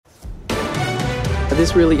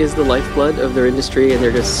This really is the lifeblood of their industry, and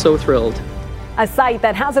they're just so thrilled. A sight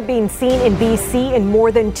that hasn't been seen in BC in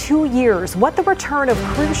more than 2 years. What the return of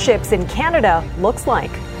cruise ships in Canada looks like.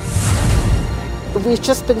 We've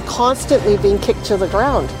just been constantly being kicked to the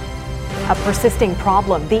ground. A persisting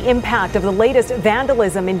problem, the impact of the latest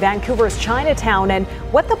vandalism in Vancouver's Chinatown, and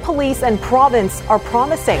what the police and province are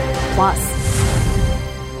promising. Plus,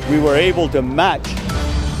 we were able to match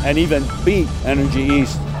and even beat Energy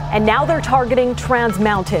East. And now they're targeting Trans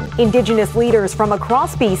Mountain. Indigenous leaders from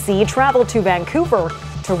across BC traveled to Vancouver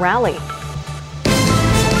to rally.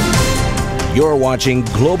 You're watching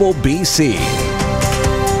Global BC.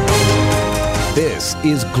 This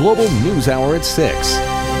is Global News Hour at 6.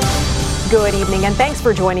 Good evening, and thanks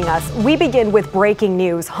for joining us. We begin with breaking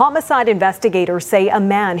news. Homicide investigators say a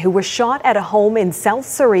man who was shot at a home in South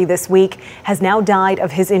Surrey this week has now died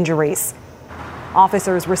of his injuries.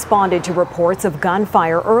 Officers responded to reports of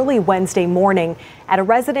gunfire early Wednesday morning at a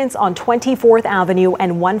residence on 24th Avenue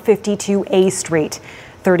and 152A Street.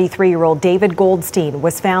 33-year-old David Goldstein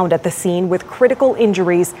was found at the scene with critical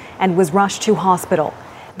injuries and was rushed to hospital.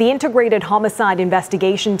 The Integrated Homicide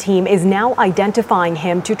Investigation Team is now identifying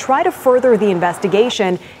him to try to further the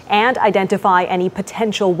investigation and identify any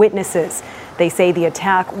potential witnesses. They say the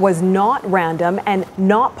attack was not random and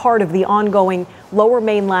not part of the ongoing Lower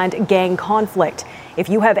Mainland gang conflict. If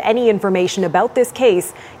you have any information about this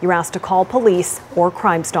case, you're asked to call police or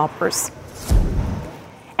Crime Stoppers.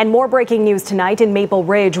 And more breaking news tonight in Maple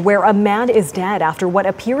Ridge, where a man is dead after what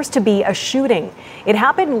appears to be a shooting. It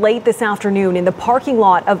happened late this afternoon in the parking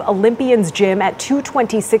lot of Olympians Gym at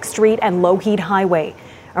 226th Street and Lougheed Highway.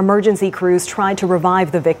 Emergency crews tried to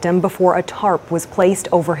revive the victim before a tarp was placed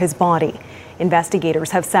over his body.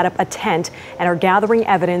 Investigators have set up a tent and are gathering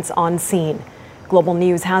evidence on scene. Global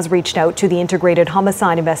News has reached out to the Integrated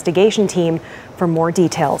Homicide Investigation Team for more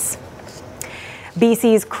details.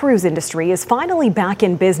 BC's cruise industry is finally back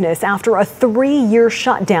in business after a 3-year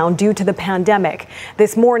shutdown due to the pandemic.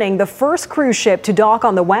 This morning, the first cruise ship to dock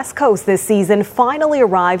on the West Coast this season finally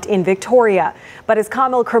arrived in Victoria. But as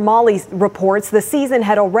Kamil Kermali reports, the season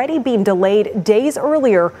had already been delayed days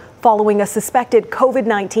earlier following a suspected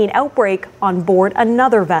COVID-19 outbreak on board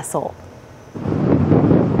another vessel.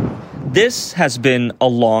 This has been a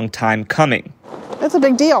long time coming. It's a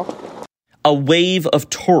big deal. A wave of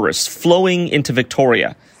tourists flowing into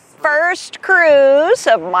Victoria. First cruise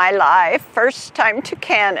of my life, first time to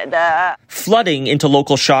Canada. Flooding into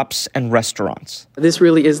local shops and restaurants. This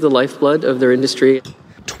really is the lifeblood of their industry.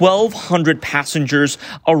 1,200 passengers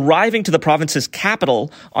arriving to the province's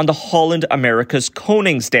capital on the Holland America's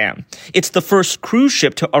Koningsdam. It's the first cruise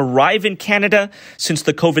ship to arrive in Canada since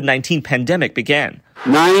the COVID-19 pandemic began.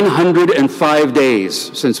 905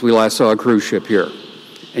 days since we last saw a cruise ship here.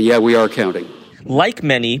 And yeah, we are counting. Like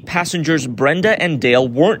many, passengers Brenda and Dale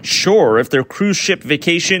weren't sure if their cruise ship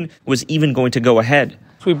vacation was even going to go ahead.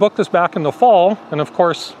 So we booked this back in the fall, and of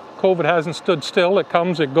course, COVID hasn't stood still. It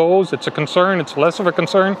comes, it goes. It's a concern. It's less of a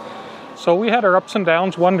concern. So we had our ups and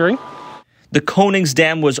downs wondering. The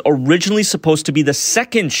Koningsdam was originally supposed to be the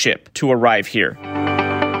second ship to arrive here.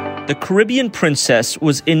 The Caribbean Princess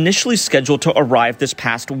was initially scheduled to arrive this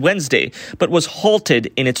past Wednesday, but was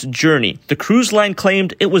halted in its journey. The cruise line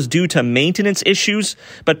claimed it was due to maintenance issues,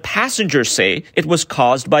 but passengers say it was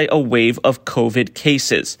caused by a wave of COVID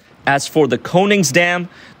cases. As for the Koningsdam,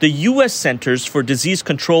 the U.S. Centers for Disease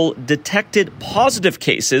Control detected positive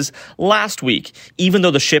cases last week, even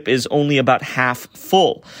though the ship is only about half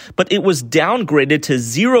full. But it was downgraded to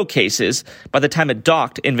 0 cases by the time it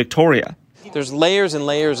docked in Victoria. There's layers and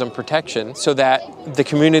layers of protection so that the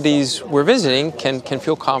communities we're visiting can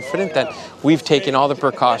feel confident that we've taken all the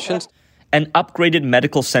precautions. An upgraded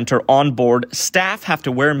medical center on board. Staff have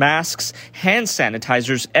to wear masks, hand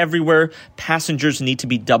sanitizers everywhere. Passengers need to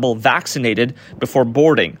be double vaccinated before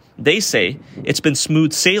boarding. They say it's been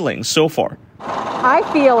smooth sailing so far. I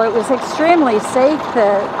feel it was extremely safe.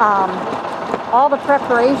 All the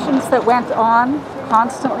preparations that went on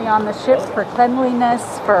constantly on the ship for cleanliness,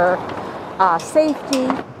 for safety.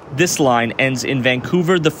 This line ends in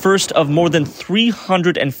Vancouver, the first of more than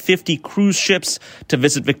 350 cruise ships to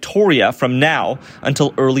visit Victoria from now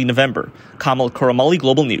until early November. Kamil Kermali,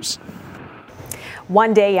 Global News.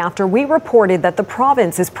 One day after we reported that the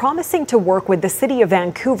province is promising to work with the city of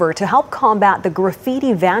Vancouver to help combat the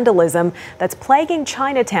graffiti vandalism that's plaguing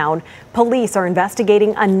Chinatown, police are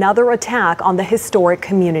investigating another attack on the historic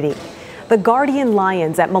community. The Guardian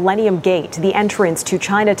Lions at Millennium Gate, the entrance to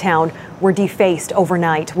Chinatown, were defaced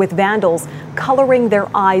overnight, with vandals coloring their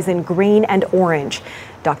eyes in green and orange.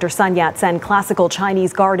 Dr. Sun Yat-sen Classical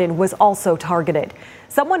Chinese Garden was also targeted.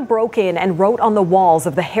 Someone broke in and wrote on the walls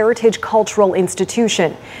of the Heritage Cultural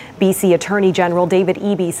Institution. BC Attorney General David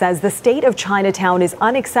Eby says the state of Chinatown is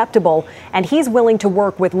unacceptable and he's willing to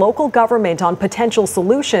work with local government on potential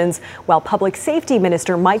solutions, while Public Safety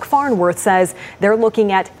Minister Mike Farnworth says they're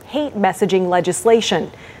looking at hate messaging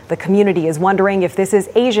legislation. The community is wondering if this is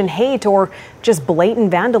Asian hate or just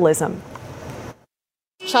blatant vandalism.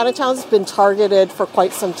 Chinatown's been targeted for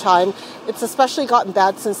quite some time. It's especially gotten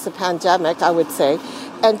bad since the pandemic, I would say.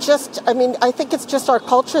 And I think it's just our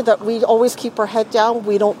culture that we always keep our head down.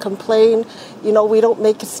 We don't complain. We don't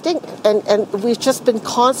make a stink. And we've just been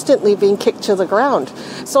constantly being kicked to the ground.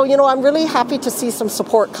 So, I'm really happy to see some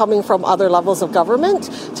support coming from other levels of government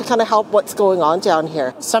to kind of help what's going on down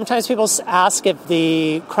here. Sometimes people ask if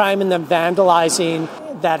the crime and the vandalizing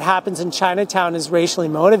that happens in Chinatown is racially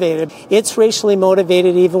motivated. It's racially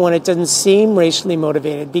motivated even when it doesn't seem racially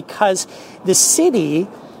motivated, because the city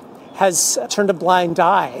has turned a blind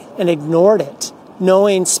eye and ignored it,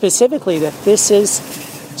 knowing specifically that this is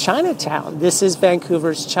Chinatown. This is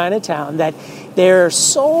Vancouver's Chinatown, that there are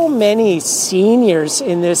so many seniors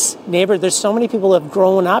in this neighborhood. There's so many people who have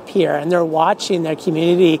grown up here and they're watching their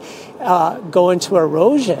community go into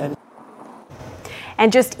erosion.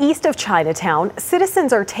 And just east of Chinatown,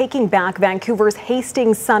 citizens are taking back Vancouver's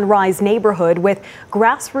Hastings Sunrise neighborhood with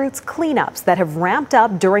grassroots cleanups that have ramped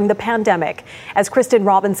up during the pandemic. As Kristen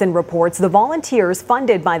Robinson reports, the volunteers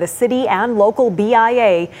funded by the city and local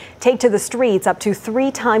BIA take to the streets up to 3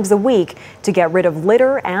 times a week to get rid of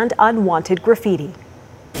litter and unwanted graffiti.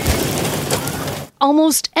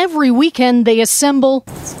 Almost every weekend they assemble,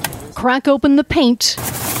 crack open the paint,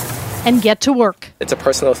 and get to work. It's a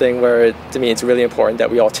personal thing where, to me, it's really important that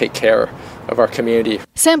we all take care of our community.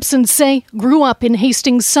 Sampson Say grew up in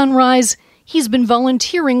Hastings Sunrise. He's been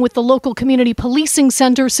volunteering with the local community policing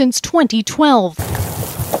center since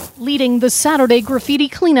 2012, leading the Saturday graffiti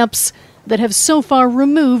cleanups that have so far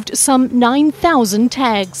removed some 9,000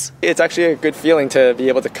 tags. It's actually a good feeling to be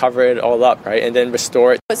able to cover it all up, right, and then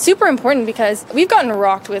restore it. It's super important because we've gotten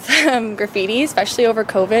rocked with graffiti, especially over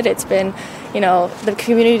COVID. It's been, the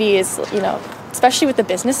community is, especially with the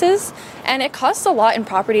businesses, and it costs a lot in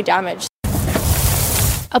property damage.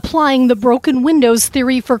 Applying the broken windows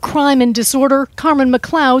theory for crime and disorder, Carmen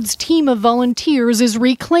McLeod's team of volunteers is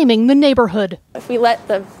reclaiming the neighborhood. If we let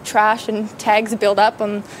the trash and tags build up,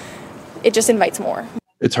 it just invites more.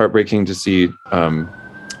 It's heartbreaking to see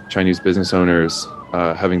Chinese business owners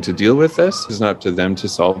having to deal with this. It's not up to them to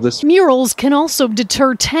solve this. Murals can also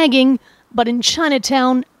deter tagging, but in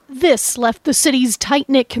Chinatown, this left the city's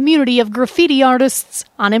tight-knit community of graffiti artists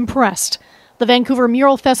unimpressed. The Vancouver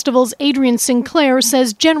Mural Festival's Adrian Sinclair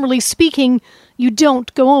says, generally speaking, you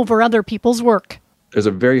don't go over other people's work. There's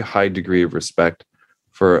a very high degree of respect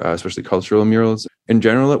for especially cultural murals. In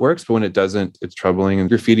general, it works, but when it doesn't, it's troubling. And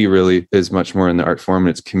graffiti really is much more in the art form,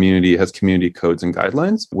 and it's community, has community codes and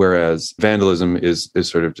guidelines, whereas vandalism is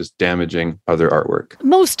sort of just damaging other artwork.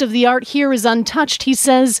 Most of the art here is untouched, he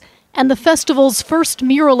says, and the festival's first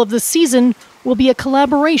mural of the season will be a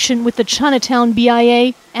collaboration with the Chinatown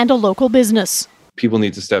BIA and a local business. People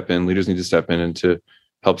need to step in, leaders need to step in and to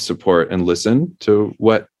help support and listen to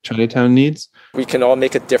what Chinatown needs. We can all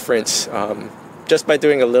make a difference just by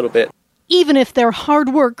doing a little bit. Even if their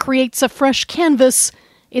hard work creates a fresh canvas,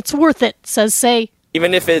 it's worth it, says Say.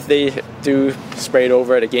 Even if they do spray it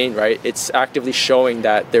over it again, right, it's actively showing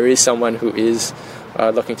that there is someone who is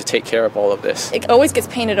looking to take care of all of this. It always gets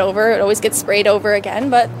painted over, it always gets sprayed over again,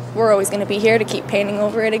 but we're always going to be here to keep painting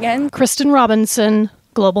over it again. Kristen Robinson,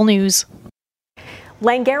 Global News.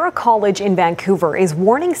 Langara College in Vancouver is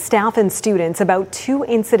warning staff and students about 2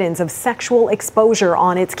 incidents of sexual exposure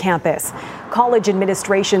on its campus. College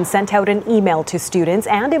administration sent out an email to students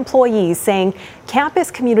and employees saying campus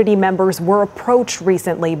community members were approached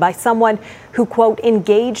recently by someone who, quote,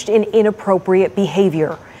 engaged in inappropriate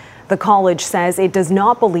behavior. The college says it does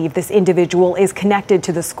not believe this individual is connected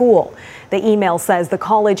to the school. The email says the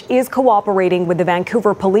college is cooperating with the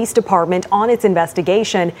Vancouver Police Department on its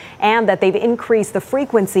investigation and that they've increased the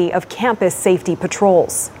frequency of campus safety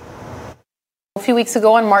patrols. A few weeks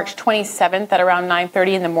ago, on March 27th at around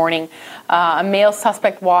 9:30 in the morning, a male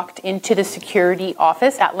suspect walked into the security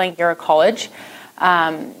office at Langara College.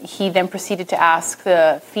 He then proceeded to ask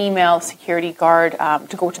the female security guard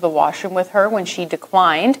to go to the washroom with her. When she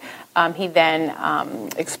declined, he then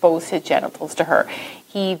exposed his genitals to her.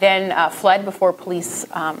 He then fled before police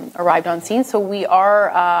arrived on scene. So we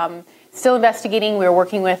are still investigating. We're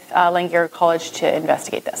working with Langara College to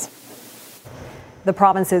investigate this. The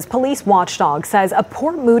province's police watchdog says a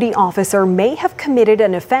Port Moody officer may have committed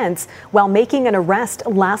an offense while making an arrest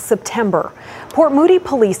last September. Port Moody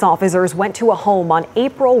police officers went to a home on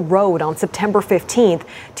April Road on September 15th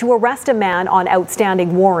to arrest a man on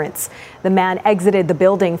outstanding warrants. The man exited the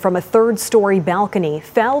building from a third-story balcony,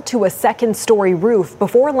 fell to a second-story roof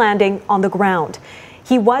before landing on the ground.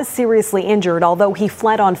 He was seriously injured, although he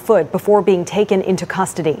fled on foot before being taken into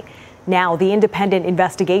custody. Now, the Independent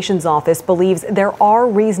Investigations Office believes there are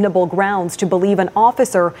reasonable grounds to believe an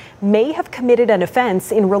officer may have committed an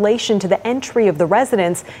offense in relation to the entry of the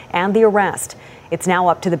residence and the arrest. It's now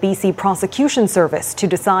up to the BC Prosecution Service to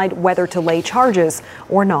decide whether to lay charges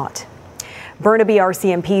or not. Burnaby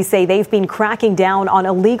RCMP say they've been cracking down on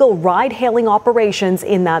illegal ride-hailing operations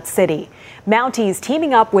in that city. Mounties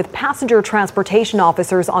teaming up with passenger transportation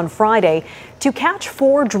officers on Friday to catch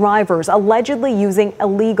 4 drivers allegedly using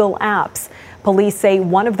illegal apps. Police say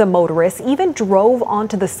one of the motorists even drove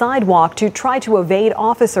onto the sidewalk to try to evade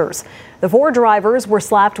officers. The 4 drivers were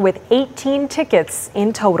slapped with 18 tickets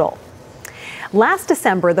in total. Last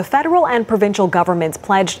December, the federal and provincial governments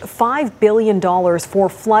pledged $5 billion for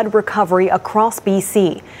flood recovery across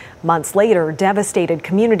BC. Months later, devastated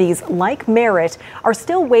communities like Merritt are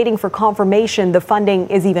still waiting for confirmation the funding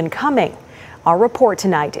is even coming. Our report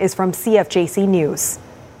tonight is from CFJC News.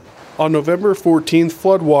 On November 14th,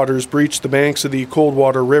 floodwaters breached the banks of the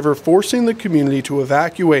Coldwater River, forcing the community to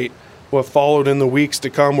evacuate. What followed in the weeks to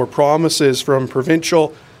come were promises from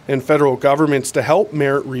provincial and federal governments to help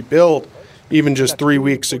Merritt rebuild, even just 3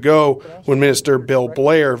 weeks ago when Minister Bill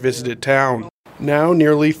Blair visited town. Now,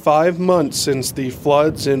 nearly 5 months since the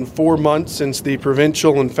floods and 4 months since the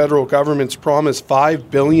provincial and federal governments promised $5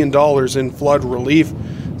 billion in flood relief,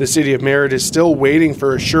 the City of Merritt is still waiting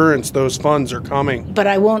for assurance those funds are coming. But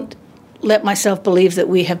I won't let myself believe that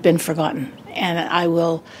we have been forgotten, and I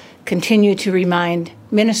will continue to remind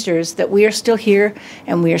ministers that we are still here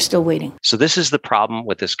and we are still waiting. So this is the problem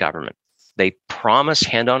with this government. They promise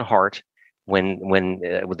hand on heart when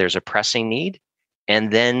there's a pressing need,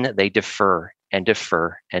 and then they defer and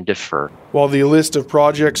defer and defer. While the list of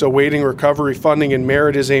projects awaiting recovery funding in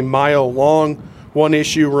Merritt is a mile long, one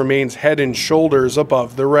issue remains head and shoulders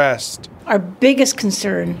above the rest. Our biggest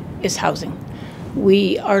concern is housing.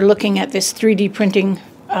 We are looking at this 3D printing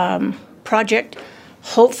project,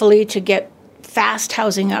 hopefully to get fast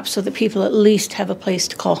housing up so that people at least have a place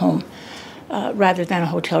to call home. Rather than a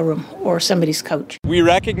hotel room or somebody's couch. We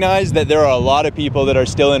recognize that there are a lot of people that are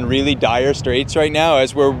still in really dire straits right now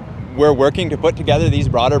as we're working to put together these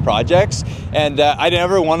broader projects. And I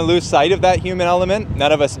never want to lose sight of that human element.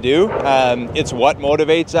 None of us do. It's what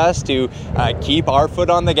motivates us to keep our foot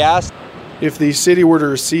on the gas. If the city were to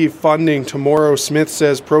receive funding tomorrow, Smith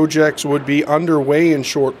says projects would be underway in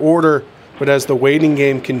short order. But as the waiting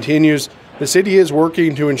game continues, the city is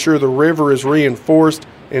working to ensure the river is reinforced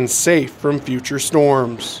and safe from future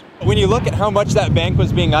storms. When you look at how much that bank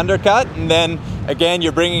was being undercut, and then again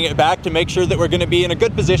you're bringing it back to make sure that we're going to be in a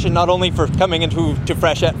good position not only for coming into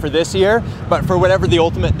freshet for this year, but for whatever the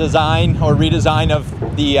ultimate design or redesign of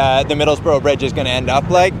the Middlesbrough Bridge is going to end up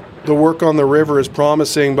like. The work on the river is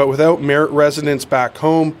promising, but without Merritt residents back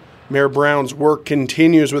home, Mayor Brown's work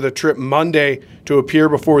continues with a trip Monday to appear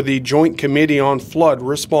before the Joint Committee on Flood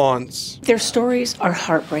Response. Their stories are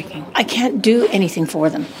heartbreaking. I can't do anything for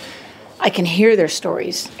them. I can hear their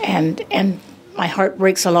stories, and my heart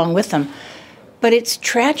breaks along with them. But it's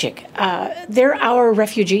tragic. They're our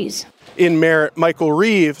refugees. In Merritt, Michael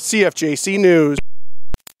Reeve, CFJC News.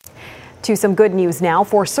 To some good news now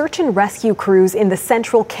for search and rescue crews in the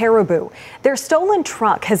Central Cariboo. Their stolen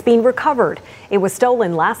truck has been recovered. It was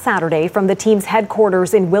stolen last Saturday from the team's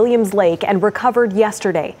headquarters in Williams Lake and recovered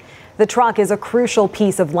yesterday. The truck is a crucial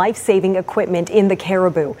piece of life-saving equipment in the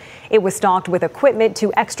Cariboo. It was stocked with equipment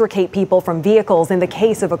to extricate people from vehicles in the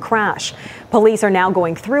case of a crash. Police are now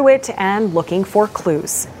going through it and looking for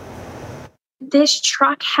clues. This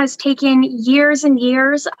truck has taken years and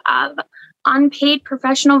years of unpaid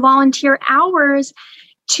professional volunteer hours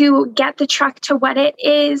to get the truck to what it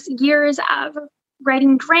is, years of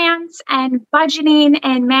writing grants and budgeting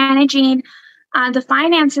and managing the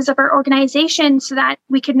finances of our organization so that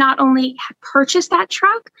we could not only purchase that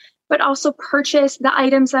truck, but also purchase the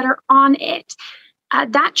items that are on it.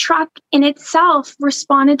 That truck in itself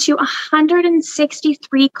responded to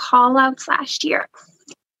 163 call-outs last year.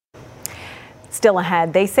 Still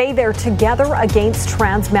ahead, they say they're together against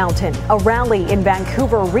Trans Mountain, a rally in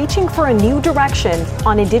Vancouver reaching for a new direction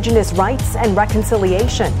on Indigenous rights and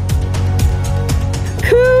reconciliation.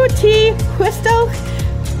 Kuti Quisto.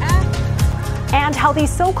 And how these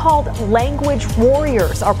so-called language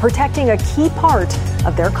warriors are protecting a key part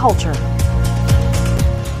of their culture.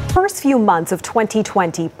 First few months of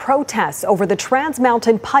 2020, protests over the Trans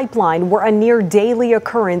Mountain Pipeline were a near daily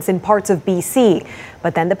occurrence in parts of BC.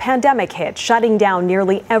 But then the pandemic hit, shutting down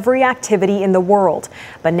nearly every activity in the world.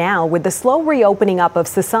 But now, with the slow reopening up of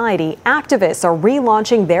society, activists are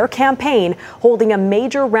relaunching their campaign, holding a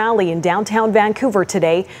major rally in downtown Vancouver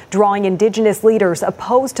today, drawing Indigenous leaders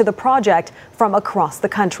opposed to the project from across the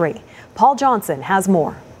country. Paul Johnson has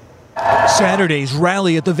more. Saturday's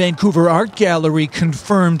rally at the Vancouver Art Gallery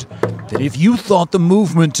confirmed that if you thought the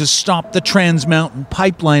movement to stop the Trans Mountain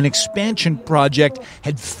Pipeline expansion project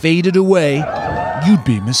had faded away, you'd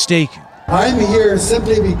be mistaken. I'm here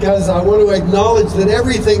simply because I want to acknowledge that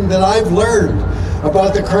everything that I've learned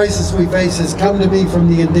about the crisis we face has come to me from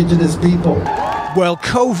the Indigenous people. While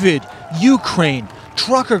COVID, Ukraine,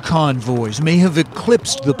 trucker convoys may have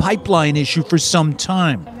eclipsed the pipeline issue for some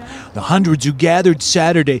time, the hundreds who gathered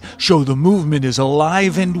Saturday show the movement is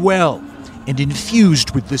alive and well and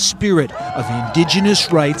infused with the spirit of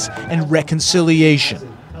Indigenous rights and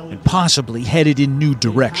reconciliation, and possibly headed in new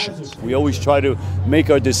directions. We always try to make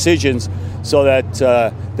our decisions so that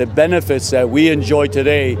the benefits that we enjoy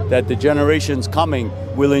today, that the generations coming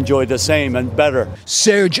will enjoy the same and better.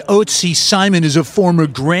 Serge Otzi Simon is a former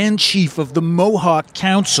Grand Chief of the Mohawk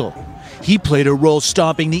Council. He played a role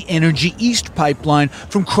stopping the Energy East pipeline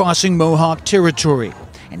from crossing Mohawk territory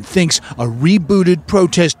and thinks a rebooted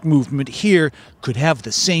protest movement here could have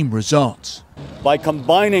the same results. By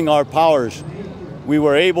combining our powers, we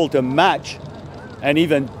were able to match and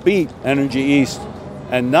even beat Energy East.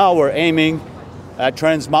 And now we're aiming at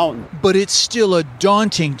Trans Mountain. But it's still a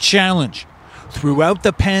daunting challenge. Throughout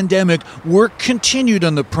the pandemic, work continued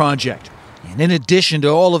on the project. And in addition to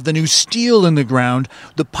all of the new steel in the ground,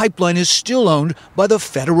 the pipeline is still owned by the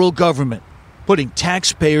federal government, putting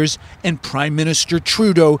taxpayers and Prime Minister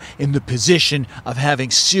Trudeau in the position of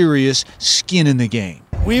having serious skin in the game.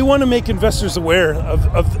 We want to make investors aware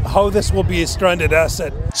of how this will be a stranded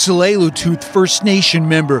asset. Tsleil-Waututh First Nation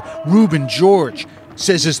member Reuben George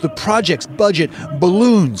says as the project's budget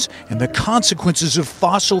balloons and the consequences of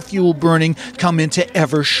fossil fuel burning come into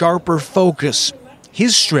ever sharper focus,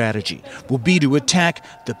 his strategy will be to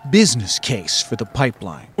attack the business case for the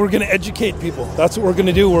pipeline. We're going to educate people. That's what we're going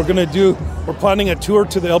to do. We're planning a tour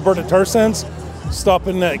to the Alberta tar sands,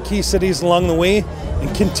 stopping at key cities along the way,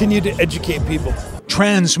 and continue to educate people.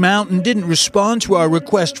 Trans Mountain didn't respond to our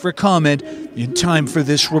request for comment in time for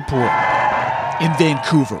this report. In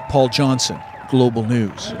Vancouver, Paul Johnson, Global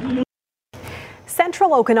News.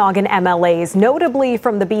 Central Okanagan MLAs, notably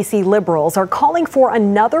from the BC Liberals, are calling for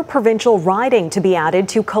another provincial riding to be added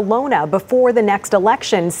to Kelowna before the next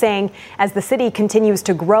election, saying as the city continues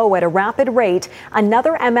to grow at a rapid rate,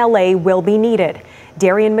 another MLA will be needed.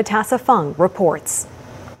 Darian Matassa-Fung reports.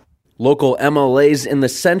 Local MLAs in the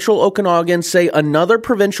Central Okanagan say another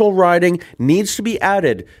provincial riding needs to be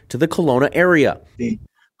added to the Kelowna area. The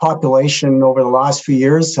population over the last few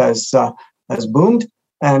years has boomed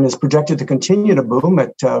and is projected to continue to boom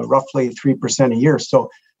at roughly 3% a year. So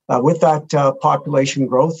with that population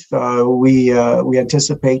growth, we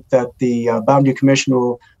anticipate that the Boundary Commission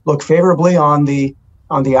will look favorably on the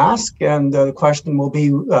ask, and the question will be,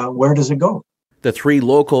 where does it go? The three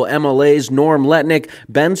local MLAs, Norm Letnick,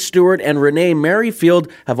 Ben Stewart, and Renee Merrifield,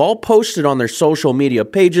 have all posted on their social media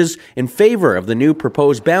pages in favor of the new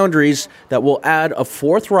proposed boundaries that will add a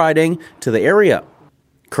fourth riding to the area.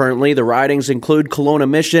 Currently, the ridings include Kelowna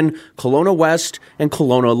Mission, Kelowna West, and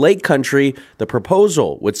Kelowna Lake Country. The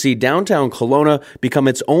proposal would see downtown Kelowna become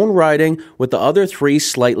its own riding, with the other three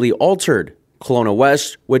slightly altered. Kelowna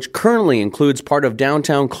West, which currently includes part of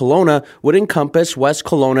downtown Kelowna, would encompass West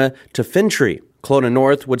Kelowna to Fintry. Kelowna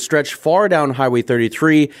North would stretch far down Highway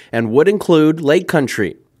 33 and would include Lake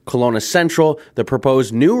Country. Kelowna Central, the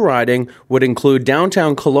proposed new riding, would include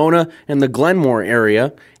downtown Kelowna and the Glenmore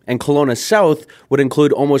area, and Kelowna South would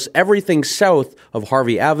include almost everything south of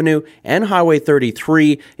Harvey Avenue and Highway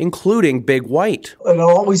 33, including Big White. It'll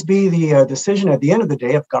always be the decision at the end of the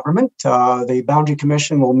day of government. The Boundary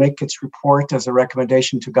Commission will make its report as a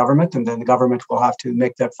recommendation to government, and then the government will have to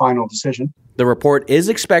make that final decision. The report is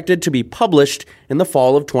expected to be published in the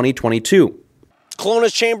fall of 2022.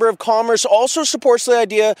 Kelowna's Chamber of Commerce also supports the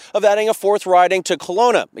idea of adding a fourth riding to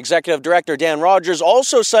Kelowna. Executive Director Dan Rogers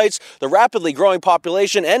also cites the rapidly growing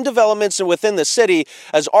population and developments within the city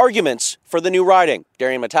as arguments for the new riding.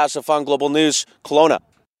 Darian Matassa-Fung, Global News, Kelowna.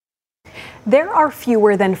 There are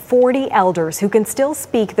fewer than 40 elders who can still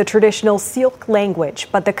speak the traditional Syilx language,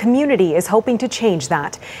 but the community is hoping to change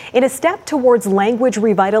that. In a step towards language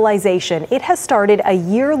revitalization, it has started a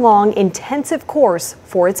year-long intensive course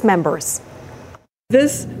for its members.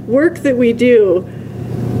 This work that we do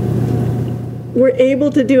we're able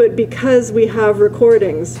to do it because we have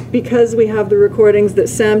recordings, because we have the recordings that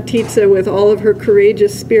Sam Titsa, with all of her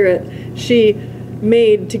courageous spirit, she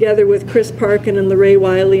made together with Chris Parkin and Lorraine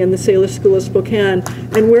Wiley and the Salish School of Spokane.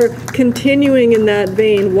 And we're continuing in that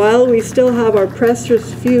vein while we still have our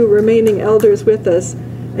precious few remaining elders with us.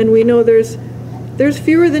 And we know there's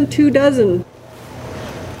fewer than 24.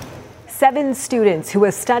 7 students who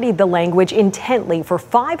have studied the language intently for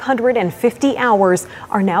 550 hours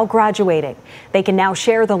are now graduating. They can now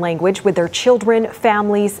share the language with their children,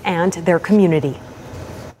 families, and their community.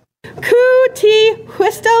 Kuti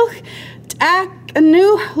huistoch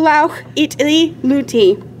anu lauch itli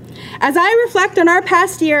luti. As I reflect on our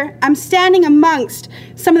past year, I'm standing amongst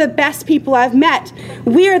some of the best people I've met.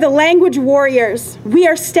 We are the language warriors. We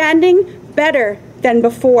are standing better than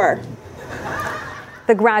before.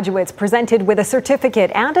 The graduates presented with a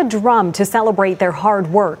certificate and a drum to celebrate their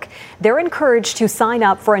hard work. They're encouraged to sign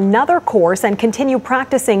up for another course and continue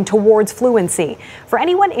practicing towards fluency. For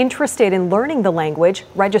anyone interested in learning the language,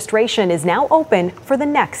 registration is now open for the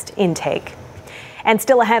next intake. And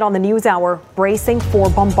still ahead on the NewsHour, bracing for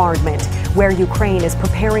bombardment, where Ukraine is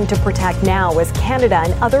preparing to protect now as Canada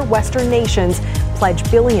and other Western nations pledge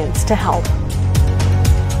billions to help.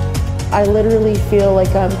 I literally feel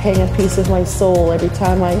like I'm paying a piece of my soul every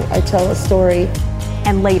time I tell a story.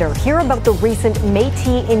 And later, hear about the recent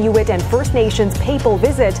Métis, Inuit, and First Nations papal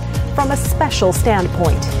visit from a special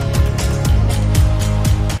standpoint.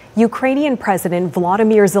 Ukrainian President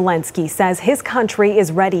Volodymyr Zelensky says his country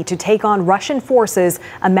is ready to take on Russian forces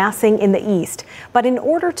amassing in the east. But in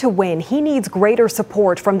order to win, he needs greater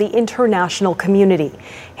support from the international community.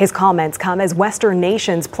 His comments come as Western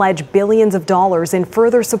nations pledge billions of dollars in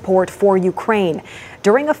further support for Ukraine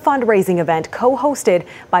during a fundraising event co-hosted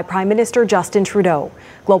by Prime Minister Justin Trudeau.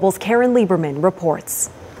 Global's Karen Lieberman reports.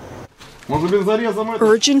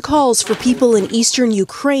 Urgent calls for people in eastern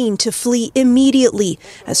Ukraine to flee immediately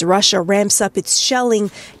as Russia ramps up its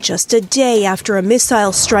shelling just a day after a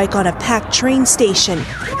missile strike on a packed train station.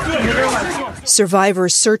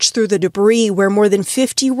 Survivors search through the debris where more than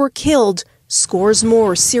 50 were killed, scores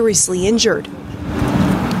more seriously injured.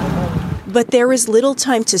 But there is little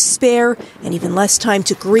time to spare and even less time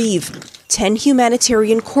to grieve. 10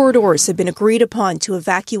 humanitarian corridors have been agreed upon to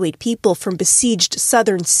evacuate people from besieged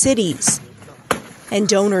southern cities. And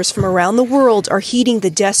donors from around the world are heeding the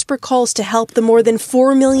desperate calls to help the more than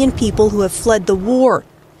 4 million people who have fled the war,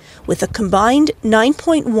 with a combined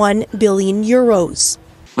 9.1 billion euros.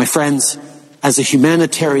 My friends, as the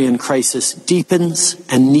humanitarian crisis deepens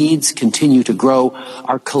and needs continue to grow,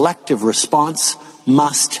 our collective response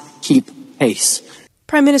must keep pace.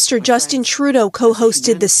 Prime Minister Justin Trudeau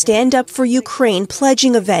co-hosted the Stand Up for Ukraine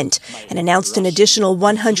pledging event and announced an additional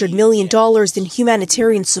 $100 million in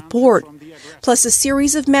humanitarian support, plus a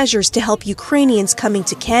series of measures to help Ukrainians coming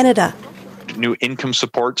to Canada. New income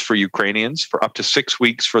supports for Ukrainians for up to 6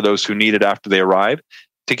 weeks for those who need it after they arrive,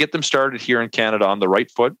 to get them started here in Canada on the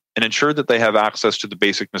right foot and ensure that they have access to the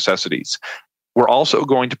basic necessities. We're also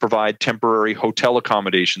going to provide temporary hotel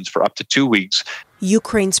accommodations for up to 2 weeks.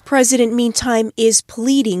 Ukraine's president, meantime, is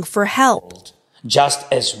pleading for help. Just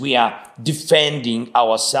as we are defending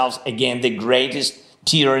ourselves against the greatest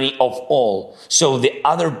tyranny of all, so the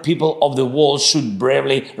other people of the world should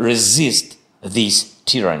bravely resist this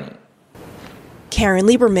tyranny. Karen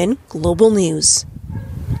Lieberman, Global News.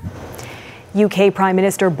 UK Prime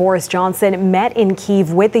Minister Boris Johnson met in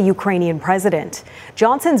Kyiv with the Ukrainian president.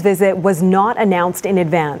 Johnson's visit was not announced in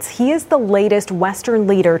advance. He is the latest Western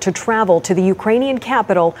leader to travel to the Ukrainian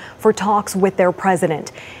capital for talks with their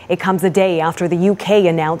president. It comes a day after the UK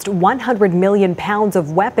announced £100 million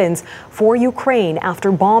of weapons for Ukraine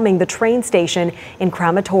after bombing the train station in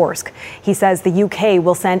Kramatorsk. He says the UK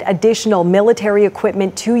will send additional military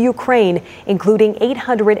equipment to Ukraine, including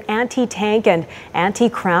 800 anti-tank and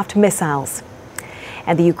anti-craft missiles.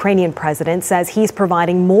 And the Ukrainian president says he's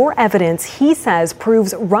providing more evidence he says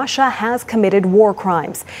proves Russia has committed war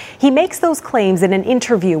crimes. He makes those claims in an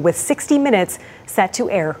interview with 60 Minutes set to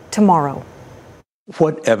air tomorrow.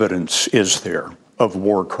 What evidence is there of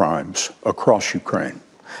war crimes across Ukraine?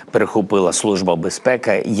 The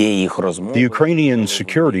Ukrainian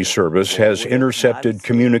Security Service has intercepted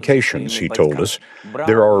communications, he told us.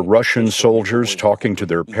 There are Russian soldiers talking to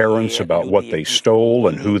their parents about what they stole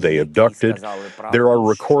and who they abducted. There are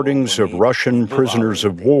recordings of Russian prisoners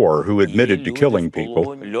of war who admitted to killing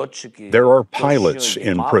people. There are pilots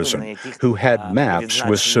in prison who had maps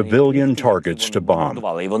with civilian targets to bomb.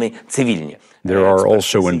 There are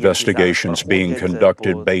also investigations being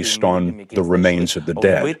conducted based on the remains of the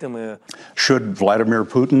dead. Should Vladimir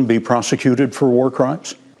Putin be prosecuted for war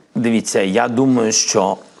crimes? Дивіться, я думаю,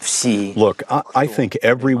 що всі. Look, I think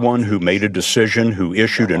everyone who made a decision, who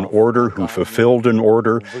issued an order, who fulfilled an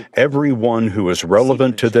order, everyone who is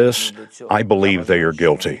relevant to this, I believe they are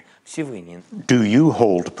guilty. Do you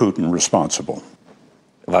hold Putin responsible?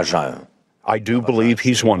 Вважаю. I do believe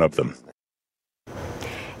he's one of them.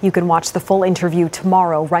 You can watch the full interview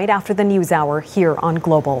tomorrow, right after the news hour, here on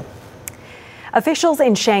Global. Officials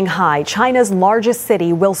in Shanghai, China's largest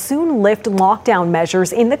city, will soon lift lockdown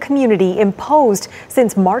measures in the community imposed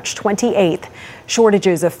since March 28th.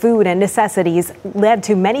 Shortages of food and necessities led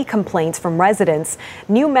to many complaints from residents.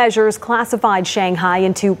 New measures classified Shanghai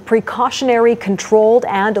into precautionary, controlled,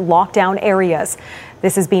 and lockdown areas.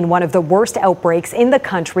 This has been one of the worst outbreaks in the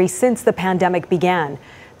country since the pandemic began.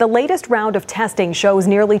 The latest round of testing shows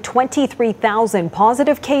nearly 23,000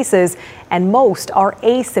 positive cases, and most are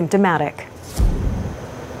asymptomatic.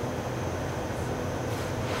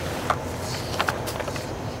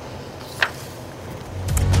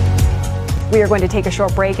 We are going to take a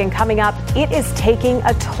short break, and coming up, it is taking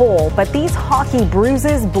a toll. But these hockey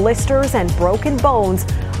bruises, blisters, and broken bones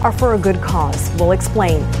are for a good cause. We'll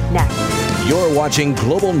explain next. You're watching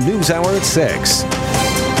Global News Hour at 6.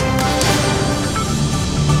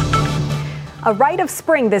 A rite of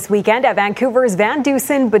spring this weekend at Vancouver's Van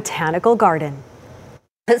Dusen Botanical Garden.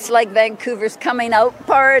 It's like Vancouver's coming out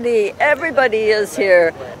party. Everybody is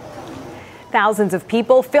here. Thousands of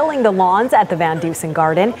people filling the lawns at the Van Dusen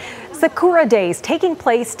Garden. Sakura Days taking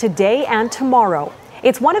place today and tomorrow.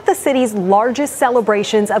 It's one of the city's largest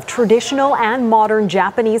celebrations of traditional and modern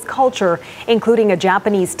Japanese culture, including a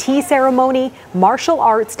Japanese tea ceremony, martial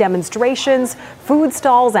arts demonstrations, food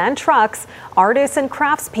stalls and trucks, artists and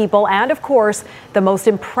craftspeople, and of course, the most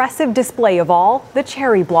impressive display of all, the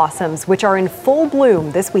cherry blossoms, which are in full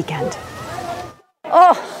bloom this weekend.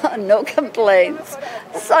 Oh, no complaints.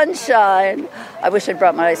 Sunshine. I wish I'd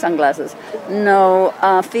brought my sunglasses. No,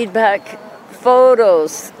 feedback,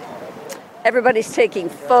 photos. Everybody's taking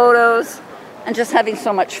photos and just having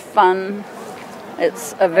so much fun.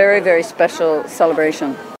 It's a very, very special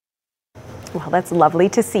celebration. Well, that's lovely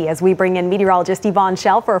to see as we bring in meteorologist Yvonne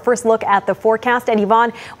Schell for a first look at the forecast. And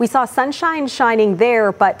Yvonne, we saw sunshine shining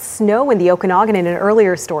there, but snow in the Okanagan in an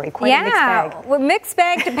earlier story. Quite a mixed bag. Well, mixed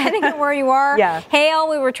bag depending on where you are. Yeah. Hail,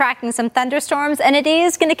 we were tracking some thunderstorms, and it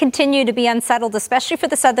is going to continue to be unsettled, especially for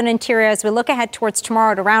the southern interior as we look ahead towards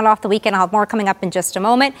tomorrow to round off the weekend. I'll have more coming up in just a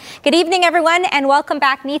moment. Good evening, everyone, and welcome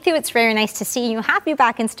back, Neetu. It's very nice to see you. Have you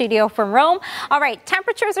back in studio from Rome. All right,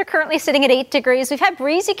 temperatures are currently sitting at 8 degrees. We've had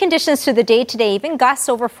breezy conditions through the day today, even gusts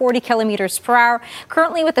over 40 kilometers per hour.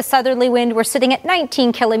 Currently with the southerly wind, we're sitting at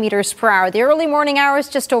 19 kilometers per hour. The early morning hours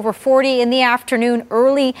just over 40. In the afternoon,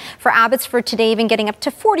 early for Abbotsford today, even getting up to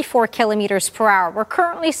 44 kilometers per hour. We're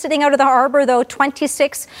currently sitting out of the harbor, though,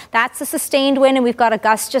 26. That's a sustained wind, and we've got a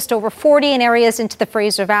gust just over 40 in areas into the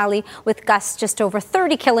Fraser Valley with gusts just over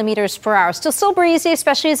 30 kilometers per hour. Still breezy,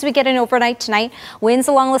 especially as we get in overnight tonight. Winds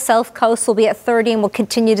along the south coast will be at 30, and we'll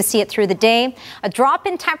continue to see it through the day. A drop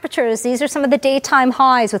in temperatures. These are some of the daytime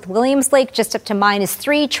highs with Williams Lake just up to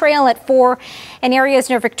 -3, Trail at 4, and areas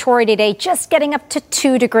near Victoria today just getting up to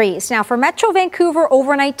 2 degrees. Now for Metro Vancouver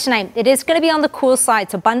overnight tonight, it is going to be on the cool side,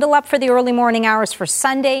 so bundle up for the early morning hours for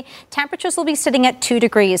Sunday. Temperatures will be sitting at 2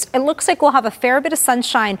 degrees. It looks like we'll have a fair bit of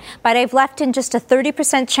sunshine, but I've left in just a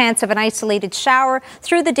 30% chance of an isolated shower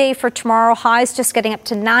through the day for tomorrow. Highs just getting up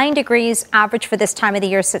to 9 degrees. Average for this time of the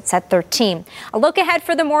year sits at 13. A look ahead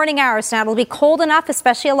for the morning hours. Now it'll be cold enough,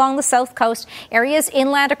 especially along the south coast. Areas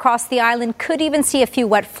inland across the island could even see a few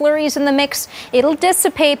wet flurries in the mix. It'll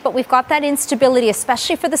dissipate, but we've got that instability,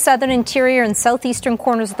 especially for the southern interior and southeastern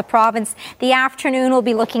corners of the province. The afternoon will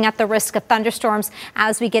be looking at the risk of thunderstorms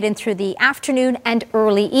as we get in through the afternoon and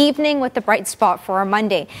early evening with the bright spot for our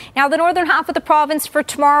Monday. Now the northern half of the province for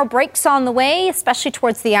tomorrow breaks on the way, especially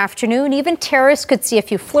towards the afternoon. Even Terrace could see a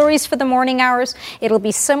few flurries for the morning hours. It'll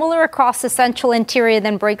be similar across the central interior,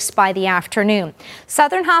 then breaks by the afternoon.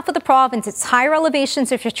 Southern half of the province, it's higher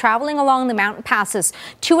elevations if you're traveling along the mountain passes.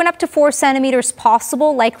 2 and up to 4 centimeters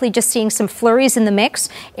possible, likely just seeing some flurries in the mix.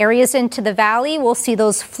 Areas into the valley, we'll see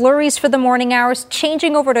those flurries for the morning hours,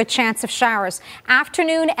 changing over to a chance of showers.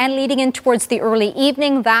 Afternoon and leading in towards the early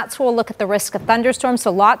evening, that's where we'll look at the risk of thunderstorms.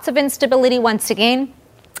 So lots of instability once again.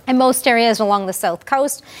 In most areas along the south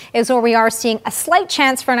coast is where we are seeing a slight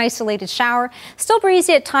chance for an isolated shower. Still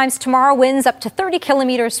breezy at times tomorrow, winds up to 30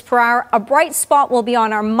 kilometers per hour. A bright spot will be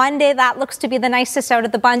on our Monday. That looks to be the nicest out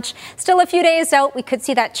of the bunch. Still a few days out, we could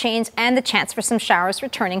see that change and the chance for some showers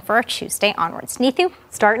returning for our Tuesday onwards. Neetu?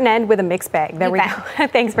 Start and end with a mixed bag. There we go.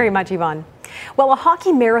 Thanks very much, Yvonne. Well, a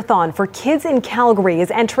hockey marathon for kids in Calgary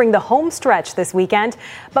is entering the home stretch this weekend,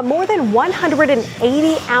 but more than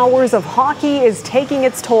 180 hours of hockey is taking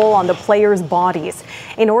its toll on the players' bodies.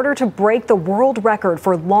 In order to break the world record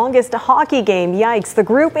for longest hockey game, yikes, the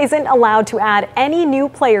group isn't allowed to add any new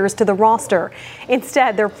players to the roster.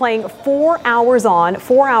 Instead, they're playing 4 hours on,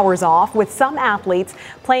 4 hours off, with some athletes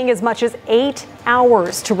playing as much as 8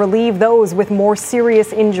 hours to relieve those with more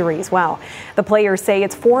serious injuries. Wow. The players say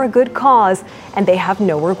it's for a good cause and they have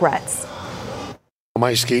no regrets.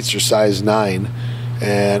 My skates are size 9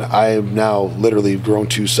 and I am now literally grown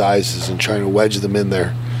 2 sizes and trying to wedge them in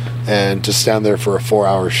there. And to stand there for a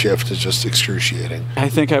 4-hour shift is just excruciating. I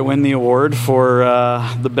think I win the award for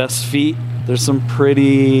the best feet. There's some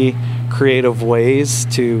pretty creative ways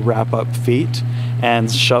to wrap up feet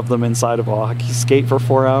and shove them inside of a hockey skate for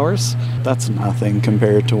 4 hours. That's nothing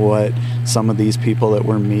compared to what some of these people that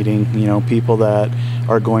we're meeting, people that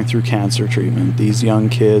are going through cancer treatment, these young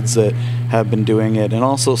kids that have been doing it, and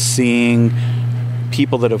also seeing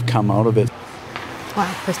people that have come out of it.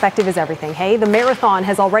 Wow, perspective is everything. Hey, the marathon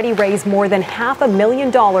has already raised more than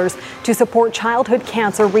 $500,000 to support childhood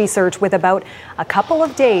cancer research, with about a couple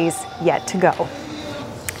of days yet to go.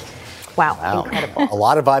 Wow. Incredible. A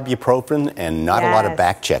lot of ibuprofen and not a lot of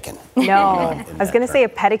back checking. No, I was going to say a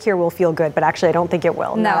pedicure will feel good, but actually I don't think it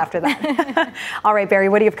will. Not after that. All right, Barry,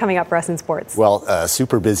 what do you have coming up for us in sports? Well,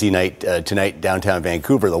 super busy night tonight downtown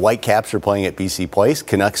Vancouver. The Whitecaps are playing at BC Place.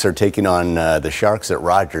 Canucks are taking on the Sharks at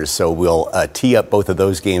Rogers, so we'll tee up both of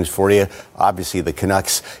those games for you. Obviously, the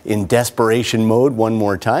Canucks in desperation mode one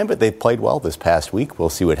more time, but they've played well this past week. We'll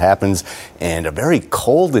see what happens. And a very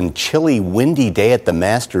cold and chilly, windy day at the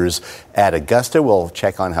Masters at Augusta. We'll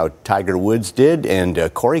check on how Tiger Woods did,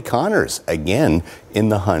 and Corey Connors again in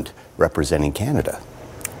the hunt representing Canada.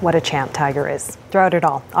 What a champ Tiger is throughout it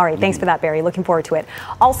all. All right, thanks for that, Barry. Looking forward to it.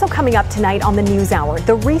 Also coming up tonight on the NewsHour,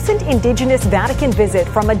 the recent Indigenous Vatican visit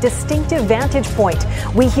from a distinctive vantage point.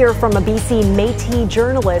 We hear from a BC Métis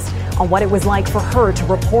journalist on what it was like for her to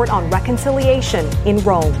report on reconciliation in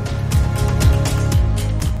Rome.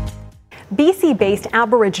 BC-based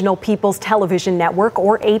Aboriginal People's Television Network,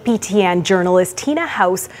 or APTN, journalist Tina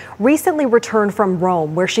House recently returned from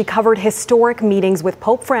Rome, where she covered historic meetings with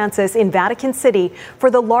Pope Francis in Vatican City for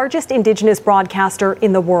the largest Indigenous broadcaster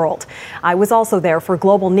in the world. I was also there for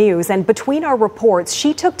Global News, and between our reports,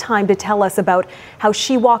 she took time to tell us about how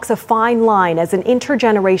she walks a fine line as an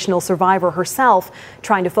intergenerational survivor herself,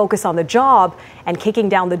 trying to focus on the job and kicking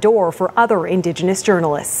down the door for other Indigenous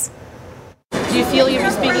journalists. Do you feel you're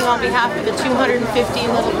speaking on behalf of the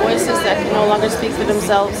 215 little voices that can no longer speak for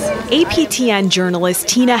themselves? APTN journalist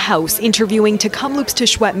Tina House interviewing Tecumloops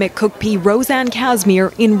Teshwetmik Cookpee Roseanne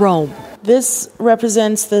Casimir in Rome. This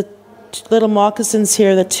represents the little moccasins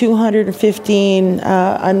here, the 215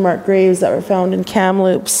 unmarked graves that were found in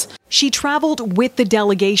Kamloops. She traveled with the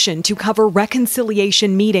delegation to cover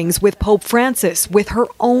reconciliation meetings with Pope Francis with her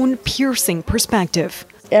own piercing perspective.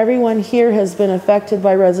 Everyone here has been affected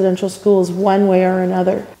by residential schools one way or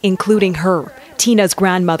another. Including her. Tina's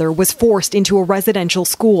grandmother was forced into a residential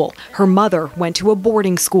school. Her mother went to a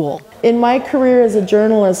boarding school. In my career as a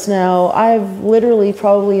journalist now, I've literally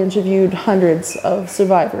probably interviewed hundreds of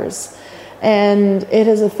survivors. And it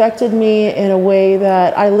has affected me in a way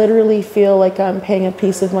that I literally feel like I'm paying a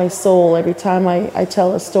piece of my soul every time I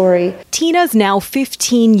tell a story. Tina's now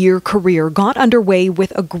 15-year career got underway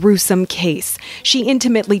with a gruesome case. She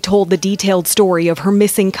intimately told the detailed story of her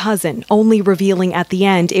missing cousin, only revealing at the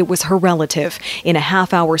end it was her relative, in a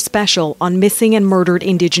half-hour special on missing and murdered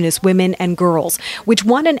Indigenous women and girls, which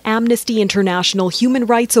won an Amnesty International Human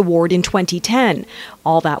Rights Award in 2010.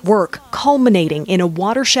 All that work culminating in a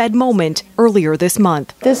watershed moment earlier this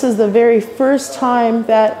month. This is the very first time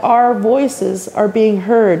that our voices are being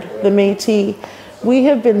heard, the Métis. We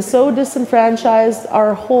have been so disenfranchised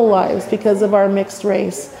our whole lives because of our mixed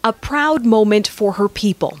race. A proud moment for her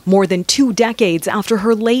people, more than 2 decades after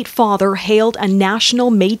her late father, hailed a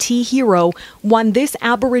national Métis hero, won this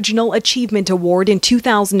Aboriginal Achievement Award in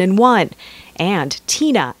 2001. And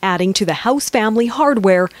Tina adding to the House family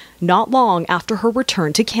hardware not long after her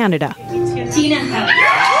return to Canada.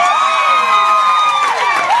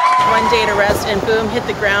 One day to rest and boom, hit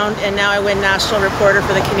the ground, and now I win National Reporter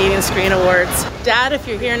for the Canadian Screen Awards. Dad, if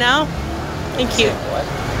you're here now, thank you.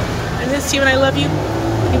 I miss you and I love you.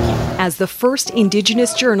 Thank you. As the first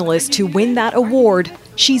Indigenous journalist to win that award,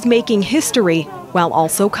 she's making history while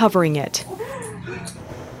also covering it.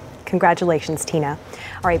 Congratulations, Tina.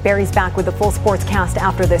 All right, Barry's back with the full sports cast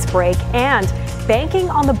after this break. And banking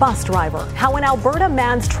on the bus driver, how an Alberta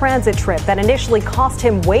man's transit trip that initially cost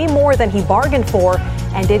him way more than he bargained for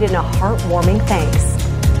ended in a heartwarming thanks.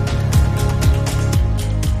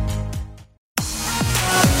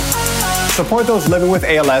 Support those living with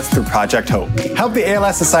ALS through Project Hope. Help the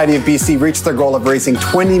ALS Society of BC reach their goal of raising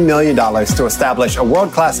 $20 million to establish a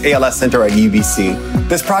world-class ALS center at UBC.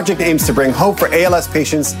 This project aims to bring hope for ALS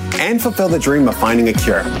patients and fulfill the dream of finding a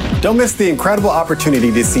cure. Don't miss the incredible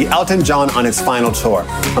opportunity to see Elton John on his final tour.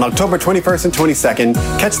 On October 21st and 22nd,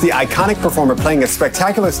 catch the iconic performer playing a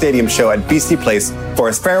spectacular stadium show at BC Place for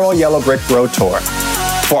his Farewell Yellow Brick Road tour.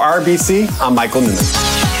 For RBC, I'm Michael Newman.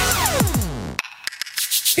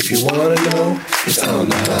 If you want to know, it's on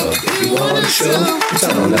the hub. If you want to show, it's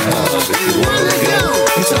on the hub. If you want to go,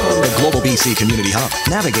 it's on the Global BC Community Hub.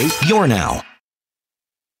 Navigate your now.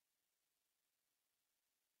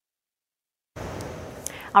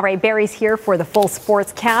 All right, Barry's here for the full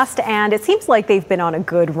sports cast, and it seems like they've been on a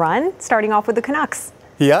good run, starting off with the Canucks.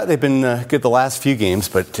 Yeah, they've been good the last few games,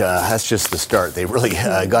 but that's just the start. They really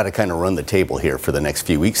got to kind of run the table here for the next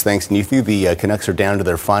few weeks. Thanks, Neithu. The Canucks are down to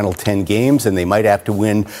their final 10 games, and they might have to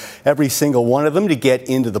win every single one of them to get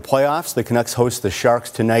into the playoffs. The Canucks host the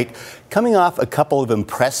Sharks tonight, coming off a couple of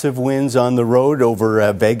impressive wins on the road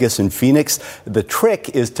over Vegas and Phoenix. The trick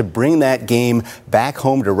is to bring that game back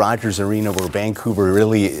home to Rogers Arena, where Vancouver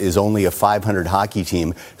really is only a 500 hockey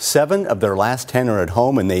team. 7 of their last 10 are at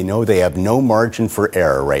home, and they know they have no margin for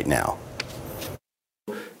error right now.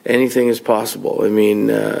 Anything is possible. I mean,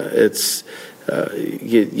 it's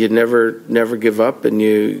you never give up, and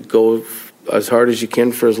you go as hard as you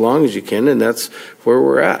can for as long as you can, and that's where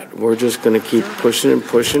we're at. We're just going to keep pushing and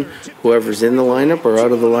pushing. Whoever's in the lineup or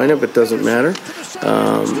out of the lineup, it doesn't matter.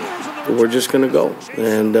 We're just going to go,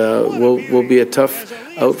 and we'll be a tough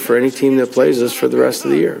out for any team that plays us for the rest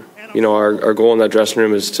of the year. You know, our goal in that dressing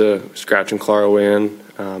room is to scratch and claw our way in.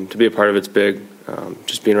 To be a part of it's big.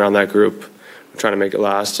 Just being around that group, trying to make it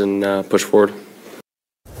last and push forward.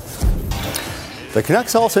 The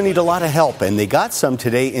Canucks also need a lot of help, and they got some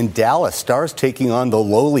today in Dallas. Stars taking on the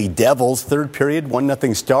lowly Devils. Third period,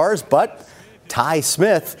 1-0 Stars, but Ty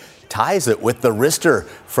Smith ties it with the wrister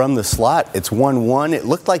from the slot. It's 1-1. It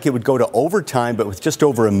looked like it would go to overtime, but with just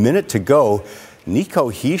over a minute to go, Nico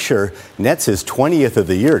Hischier nets his 20th of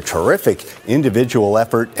the year. Terrific individual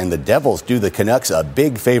effort, and the Devils do the Canucks a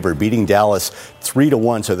big favor, beating Dallas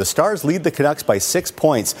 3-1. So the Stars lead the Canucks by 6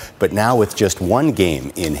 points, but now with just one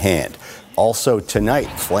game in hand. Also tonight,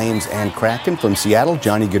 Flames and Kraken from Seattle.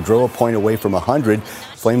 Johnny Gaudreau a point away from 100.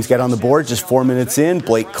 Flames get on the board just 4 minutes in.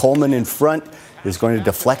 Blake Coleman in front is going to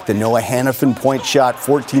deflect the Noah Hanifin point shot,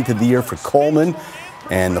 14th of the year for Coleman.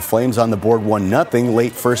 And the Flames on the board 1-0.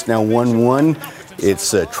 Late first, now 1-1.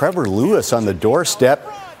 It's Trevor Lewis on the doorstep.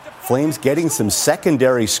 Flames getting some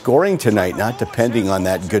secondary scoring tonight, not depending on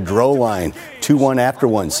that Gaudreau line. 2-1 after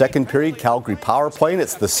one. Second period, Calgary power play, and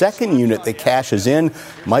it's the second unit that cashes in.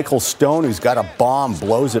 Michael Stone, who's got a bomb,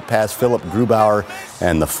 blows it past Philip Grubauer,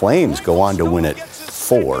 and the Flames go on to win it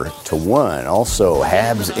 4-1. Also,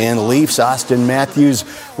 Habs and Leafs. Austin Matthews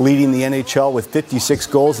leading the NHL with 56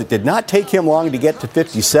 goals. It did not take him long to get to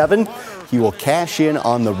 57. He will cash in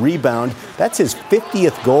on the rebound. That's his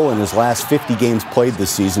 50th goal in his last 50 games played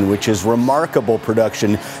this season, which is remarkable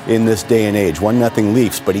production in this day and age. 1-0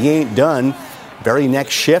 Leafs, but he ain't done. Very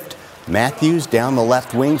next shift, Matthews down the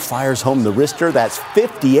left wing, fires home the wrister. That's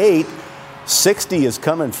 58. 60 is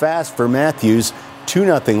coming fast for Matthews.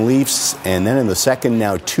 2-0 Leafs, and then in the second,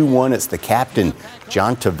 now 2-1, it's the captain,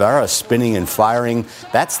 John Tavares, spinning and firing.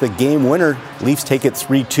 That's the game winner. Leafs take it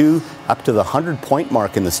 3-2, up to the 100-point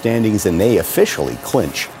mark in the standings, and they officially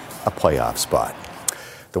clinch a playoff spot.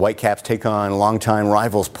 The Whitecaps take on longtime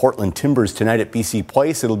rivals Portland Timbers tonight at BC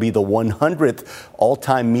Place. It'll be the 100th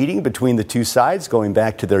all-time meeting between the two sides, going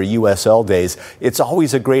back to their USL days. It's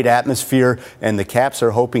always a great atmosphere, and the Caps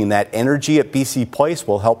are hoping that energy at BC Place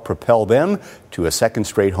will help propel them to a second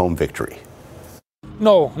straight home victory.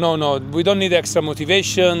 No. We don't need extra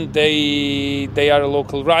motivation. They are a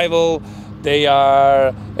local rival. They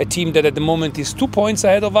are a team that at the moment is 2 points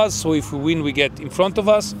ahead of us. So if we win, we get in front of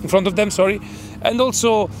them. And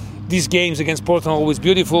also, these games against Portland are always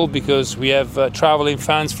beautiful because we have traveling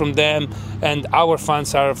fans from them, and our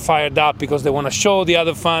fans are fired up because they want to show the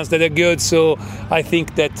other fans that they're good. So I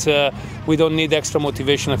think that we don't need extra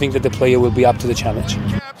motivation. I think that the player will be up to the challenge.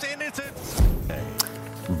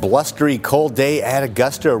 Blustery cold day at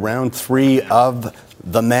Augusta, round 3 of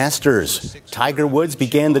the Masters. Tiger Woods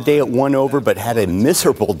began the day at 1 over, but had a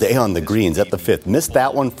miserable day on the greens at the 5th. Missed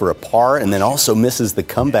that one for a par, and then also misses the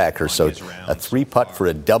comebacker. So a 3-putt for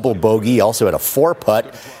a double bogey. Also had a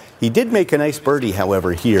 4-putt. He did make a nice birdie,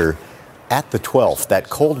 however, here at the 12th. That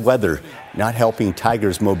cold weather not helping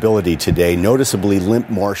Tiger's mobility today. Noticeably limp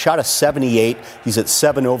more. Shot a 78. He's at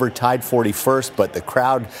 7 over, tied 41st, but the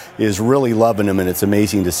crowd is really loving him, and it's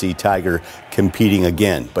amazing to see Tiger competing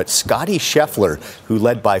again. But Scottie Scheffler, who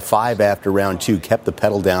led by 5 after round 2, kept the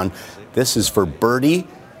pedal down. This is for birdie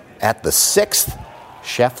at the 6th.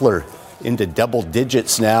 Scheffler into double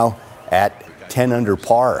digits now at 10 under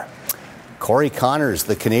par. Corey Connors,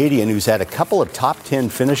 the Canadian, who's had a couple of top 10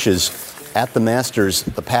 finishes at the Masters,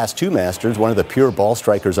 the past 2 Masters, one of the pure ball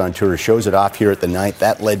strikers on tour, shows it off here at the 9th.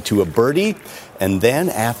 That led to a birdie. And then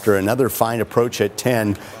after another fine approach at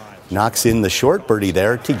 10, knocks in the short birdie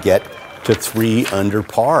there to get to 3 under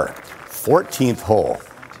par. 14th hole.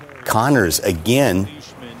 Connors again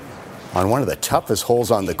on one of the toughest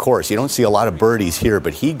holes on the course. You don't see a lot of birdies here,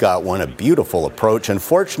 but he got one, a beautiful approach.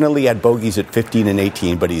 Unfortunately, had bogeys at 15 and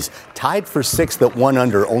 18, but he's tied for 6th at 1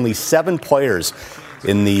 under. Only 7 players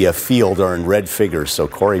in the field are in red figures, so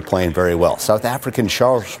Corey playing very well. South African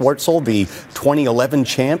Charles Schwartzel, the 2011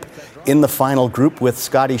 champ, in the final group with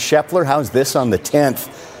Scottie Scheffler. How's this on the 10th?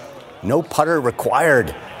 No putter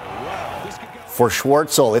required for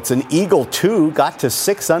Schwartzel. It's an eagle 2, got to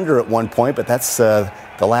 6 under at one point, but that's the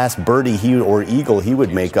last birdie eagle he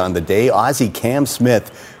would make on the day. Aussie Cam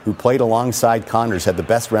Smith, who played alongside Connors, had the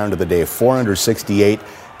best round of the day, 4 under 68.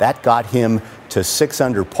 That got him to 6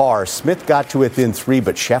 under par. Smith got to within 3,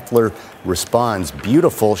 but Scheffler responds.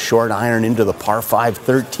 Beautiful short iron into the par 5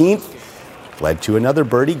 13th. Led to another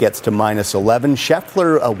birdie, gets to minus 11.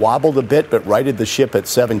 Scheffler wobbled a bit, but righted the ship at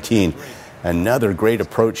 17. Another great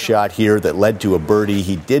approach shot here that led to a birdie.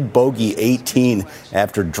 He did bogey 18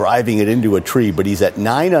 after driving it into a tree, but he's at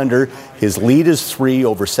 9 under. His lead is 3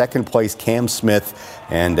 over second place Cam Smith.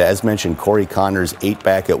 And as mentioned, Corey Connors 8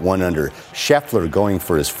 back at 1 under. Scheffler going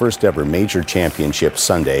for his first ever major championship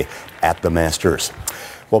Sunday at the Masters.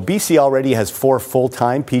 Well, BC already has 4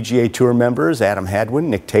 full-time PGA Tour members: Adam Hadwin,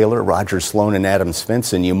 Nick Taylor, Roger Sloan, and Adam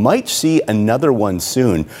Svensson. You might see another one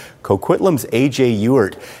soon. Coquitlam's A.J.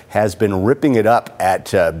 Ewart has been ripping it up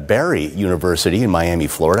at Barry University in Miami,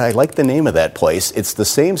 Florida. I like the name of that place. It's the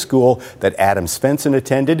same school that Adam Svensson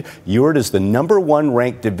attended. Ewart is the #1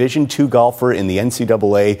 ranked Division II golfer in the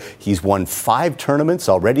NCAA. He's won 5 tournaments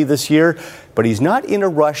already this year, but he's not in a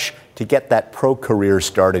rush to get that pro career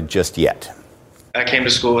started just yet. I came to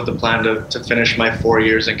school with the plan to finish my 4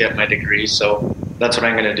 years and get my degree, so that's what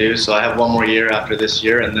I'm going to do. So I have 1 more year after this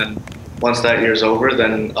year, and then once that year's over,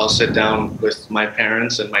 then I'll sit down with my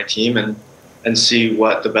parents and my team and see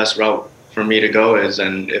what the best route for me to go is.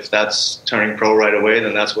 And if that's turning pro right away,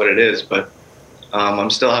 then that's what it is. But I'm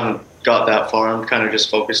still haven't got that far. I'm kind of just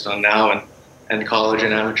focused on now and college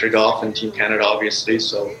and amateur golf and Team Canada, obviously.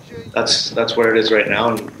 So that's where it is right now,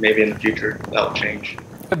 and maybe in the future that'll change.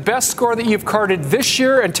 The best score that you've carded this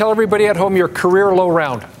year, and tell everybody at home your career low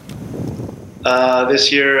round. This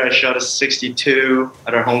year I shot a 62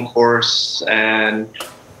 at our home course, and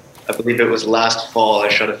I believe it was last fall I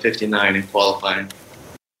shot a 59 in qualifying.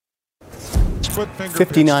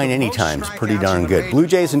 59 anytime is pretty darn good. Blue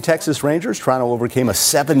Jays and Texas Rangers. Toronto overcame a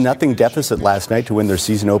 7-0 deficit last night to win their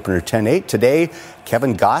season opener 10-8. Today,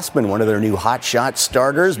 Kevin Gausman, one of their new hotshot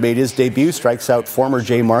starters, made his debut, strikes out former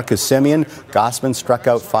J. Marcus Semien. Gausman struck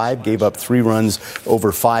out 5, gave up 3 runs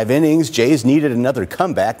over 5 innings. Jays needed another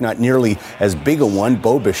comeback, not nearly as big a one.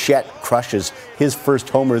 Bo Bichette crushes his first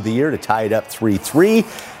homer of the year to tie it up 3-3.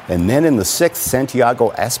 And then in the 6th,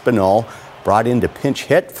 Santiago Espinal brought in to pinch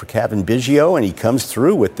hit for Kevin Biggio, and he comes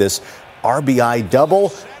through with this RBI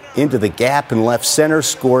double into the gap in left center,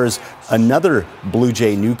 scores another Blue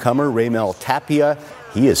Jay newcomer, Raimel Tapia.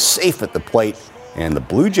 He is safe at the plate, and the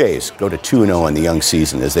Blue Jays go to 2-0 in the young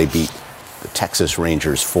season as they beat the Texas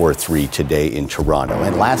Rangers 4-3 today in Toronto.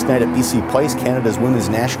 And last night at BC Place, Canada's women's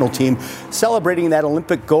national team celebrating that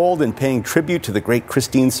Olympic gold and paying tribute to the great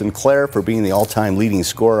Christine Sinclair for being the all-time leading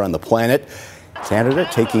scorer on the planet. Canada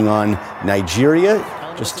taking on Nigeria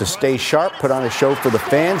just to stay sharp, put on a show for the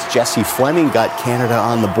fans. Jessie Fleming got Canada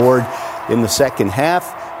on the board in the second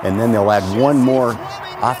half, and then they'll add one more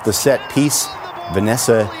off the set piece.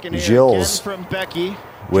 Vanessa Gilles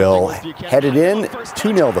will head it in.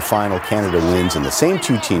 2-0 the final. Canada wins, and the same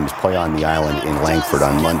 2 teams play on the island in Langford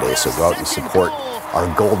on Monday, so go out and support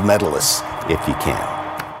our gold medalists if you can.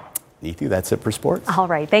 Neetu, that's it for sports. All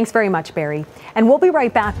right. Thanks very much, Barry. And we'll be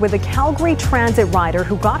right back with a Calgary Transit rider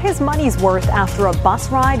who got his money's worth after a bus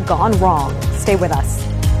ride gone wrong. Stay with us.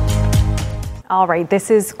 All right, this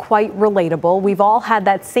is quite relatable. We've all had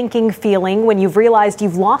that sinking feeling when you've realized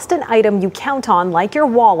you've lost an item you count on, like your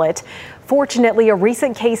wallet. Fortunately, a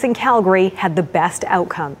recent case in Calgary had the best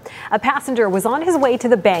outcome. A passenger was on his way to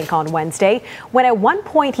the bank on Wednesday when at one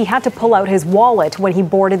point he had to pull out his wallet when he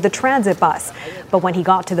boarded the transit bus. But when he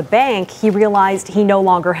got to the bank, he realized he no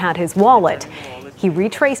longer had his wallet. He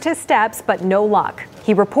retraced his steps, but no luck.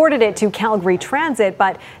 He reported it to Calgary Transit,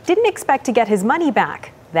 but didn't expect to get his money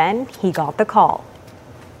back. Then he got the call.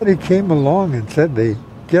 He came along and said,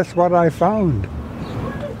 guess what I found?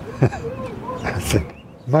 I said,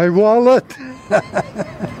 my wallet.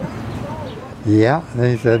 Yeah, and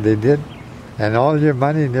he said they did. And all your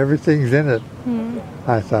money and everything's in it.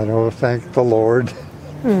 I thought, oh, thank the Lord.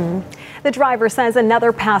 The driver says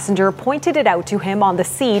another passenger pointed it out to him on the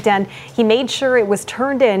seat, and he made sure it was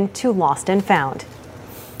turned in to Lost and Found.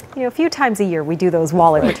 You know, a few times a year we do those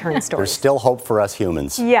wallet return stories. There's still hope for us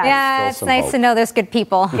humans. Yes. Yeah, it's nice to know there's good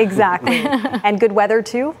people. Exactly. And good weather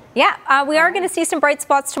too? Yeah, we are going to see some bright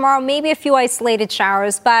spots tomorrow, maybe a few isolated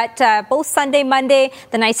showers, but both Sunday, Monday,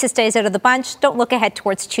 the nicest days out of the bunch. Don't look ahead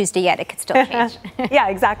towards Tuesday yet. It could still change. Yeah,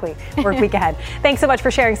 exactly. Work week ahead. Thanks so much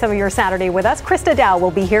for sharing some of your Saturday with us. Krista Dow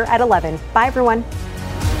will be here at 11. Bye, everyone.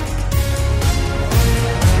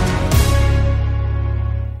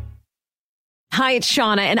 Hi, it's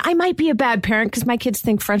Shauna, and I might be a bad parent because my kids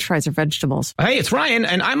think French fries are vegetables. Hey, it's Ryan,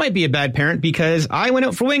 and I might be a bad parent because I went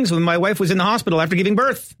out for wings when my wife was in the hospital after giving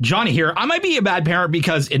birth. Johnny here. I might be a bad parent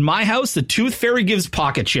because in my house, the tooth fairy gives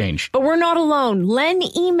pocket change. But we're not alone. Len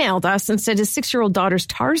emailed us and said his 6-year-old daughter's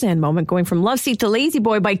Tarzan moment going from love seat to lazy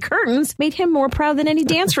boy by curtains made him more proud than any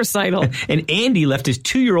dance recital. And Andy left his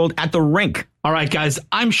 2-year-old at the rink. All right, guys,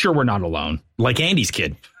 I'm sure we're not alone. Like Andy's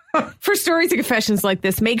kid. For stories and confessions like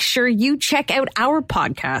this, make sure you check out our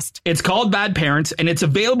podcast. It's called Bad Parents, and it's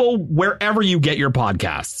available wherever you get your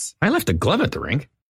podcasts. I left a glove at the rink.